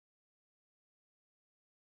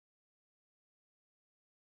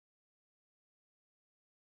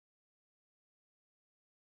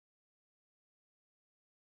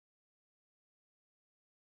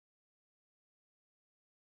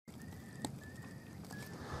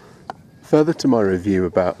further to my review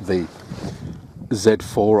about the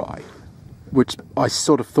Z4i, which I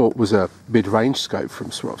sort of thought was a mid-range scope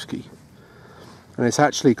from Swarovski, and it's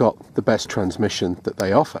actually got the best transmission that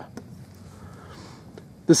they offer.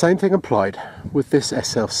 The same thing applied with this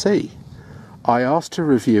SLC. I asked to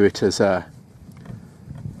review it as a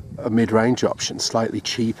mid-range option, slightly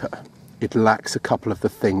cheaper. It lacks a couple of the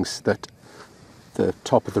things that the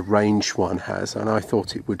top of the range one has, and I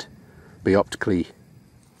thought it would be optically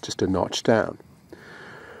just a notch down.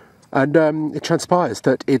 And it transpires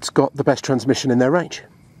that it's got the best transmission in their range.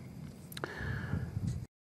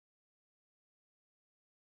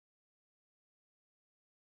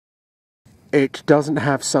 It doesn't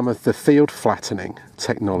have some of the field flattening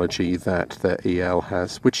technology that the EL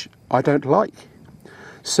has, which I don't like.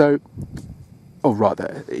 So, or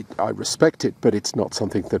rather, I respect it, but it's not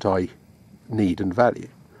something that I need and value.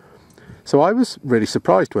 So I was really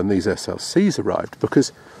surprised when these SLCs arrived,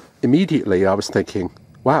 because immediately I was thinking,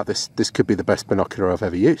 wow, this could be the best binocular I've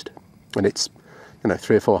ever used, and it's, you know,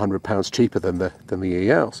 £300 or £400 cheaper than the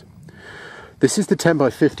ELs. This is the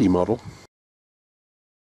 10x50 model,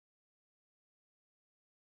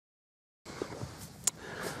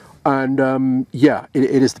 and yeah, it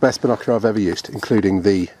is the best binocular I've ever used, including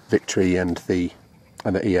the Victory and the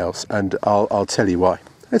ELs, and I'll tell you why.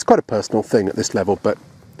 It's quite a personal thing at this level, but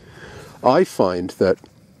I find that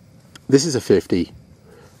this is a 50.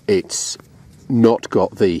 It's not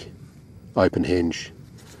got the open hinge.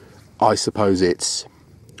 I suppose it's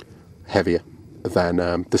heavier than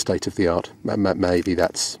the state of the art. Maybe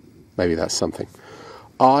that's something.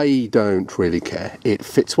 I don't really care. It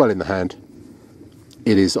fits well in the hand.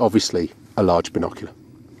 It is obviously a large binocular,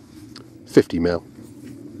 50mm.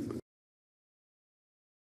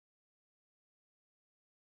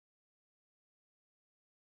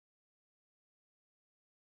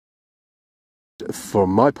 From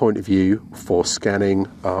my point of view, for scanning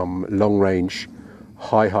long range,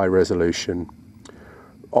 high resolution,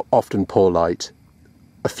 often poor light,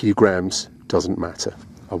 a few grams doesn't matter.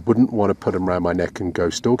 I wouldn't want to put them around my neck and go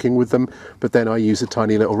stalking with them, but then I use a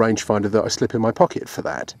tiny little rangefinder that I slip in my pocket for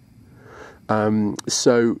that.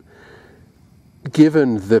 So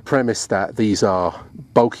given the premise that these are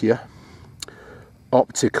bulkier,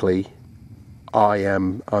 optically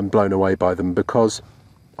I'm blown away by them, because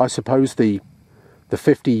I suppose the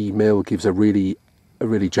 50mm gives a really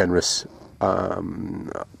generous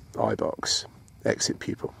eye box exit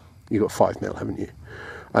pupil. You've got 5mm, haven't you?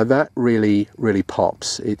 And that really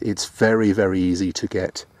pops. It's very easy to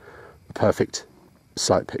get a perfect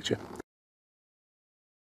sight picture.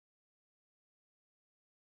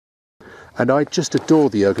 And I just adore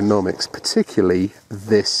the ergonomics, particularly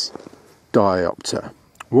this diopter.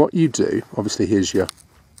 What you do, obviously here's your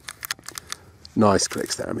nice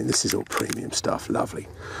clicks there. I mean, this is all premium stuff, lovely.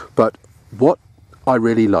 But what I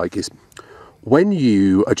really like is when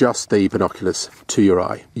you adjust the binoculars to your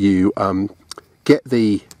eye, you get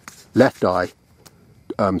the left eye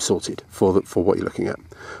sorted for what you're looking at,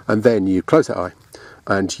 and then you close that eye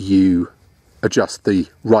and you adjust the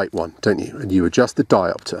right one, don't you? And you adjust the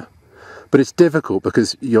diopter. But it's difficult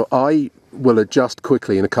because your eye will adjust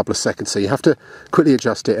quickly in a couple of seconds, so you have to quickly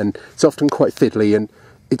adjust it, and it's often quite fiddly, and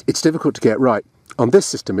it's difficult to get right. On this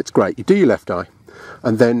system it's great. You do your left eye,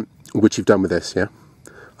 and then, which you've done with this, yeah?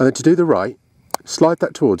 And then to do the right, slide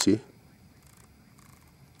that towards you,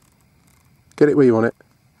 get it where you want it,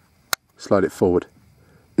 slide it forward.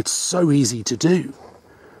 It's so easy to do.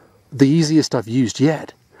 The easiest I've used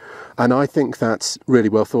yet. And I think that's really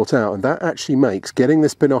well thought out, and that actually makes getting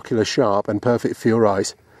this binocular sharp and perfect for your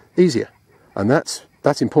eyes easier. And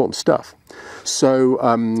that's important stuff. So,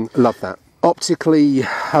 love that. Optically,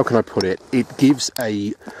 how can I put it? It gives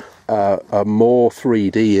a more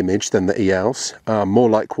 3D image than the ELs, more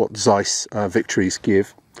like what Zeiss Victories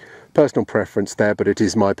give. Personal preference there, but it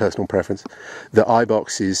is my personal preference. The eye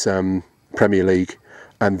box is Premier League,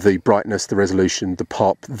 and the brightness, the resolution, the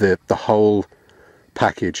pop, the whole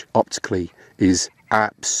package optically is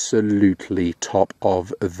absolutely top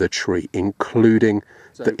of the tree, including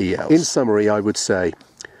the ELs. In summary, I would say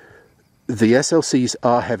the SLCs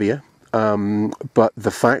are heavier, but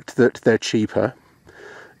the fact that they're cheaper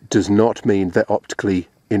does not mean they're optically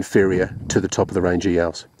inferior to the top of the range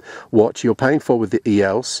ELs. What you're paying for with the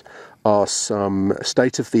ELs are some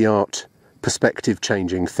state-of-the-art perspective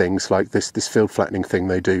changing things, like this field flattening thing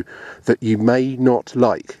they do, that you may not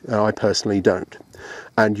like. I personally don't.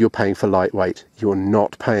 And you're paying for lightweight. You're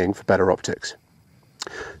not paying for better optics.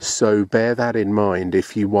 So bear that in mind.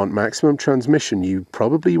 If you want maximum transmission, you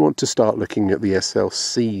probably want to start looking at the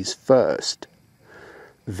SLCs first.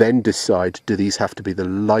 then decide, do these have to be the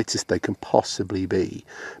lightest they can possibly be?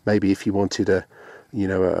 Maybe if you wanted a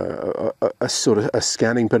sort of a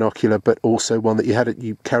scanning binocular, but also one that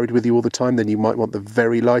you carried with you all the time, then you might want the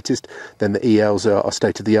very lightest. Then the ELs are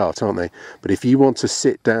state of the art, aren't they? But if you want to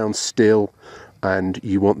sit down still and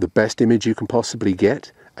you want the best image you can possibly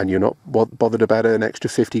get, and you're not bothered about an extra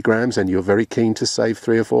 50 grams, and you're very keen to save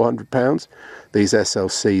 £300 or £400, these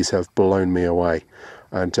SLCs have blown me away.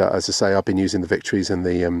 And as I say, I've been using the Victories and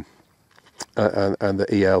the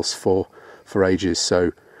ELs for ages.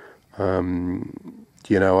 So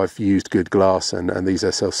you know, I've used good glass, and these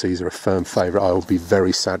SLCs are a firm favourite. I will be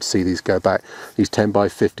very sad to see these go back. These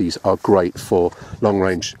 10x50s are great for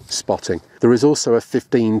long-range spotting. There is also a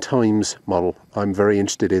 15x model. I'm very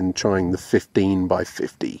interested in trying the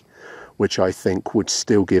 15x50, which I think would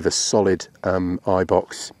still give a solid eye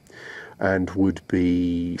box, and would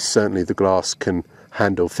be, certainly the glass can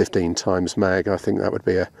handle 15 times mag. I think that would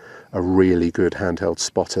be a really good handheld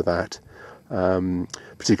spotter, that.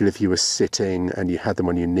 Particularly if you were sitting and you had them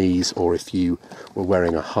on your knees, or if you were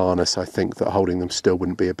wearing a harness, I think that holding them still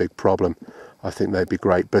wouldn't be a big problem. I think they'd be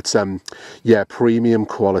great. But yeah, premium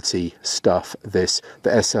quality stuff, this.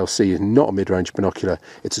 The SLC is not a mid-range binocular,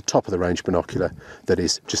 it's a top-of-the-range binocular that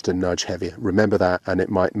is just a nudge heavier. Remember that, and it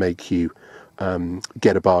might make you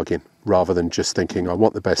get a bargain, rather than just thinking, I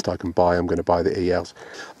want the best I can buy, I'm going to buy the ELs.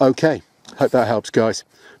 Okay, hope that helps, guys.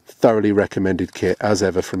 Thoroughly recommended kit, as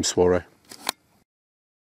ever, from Swaro.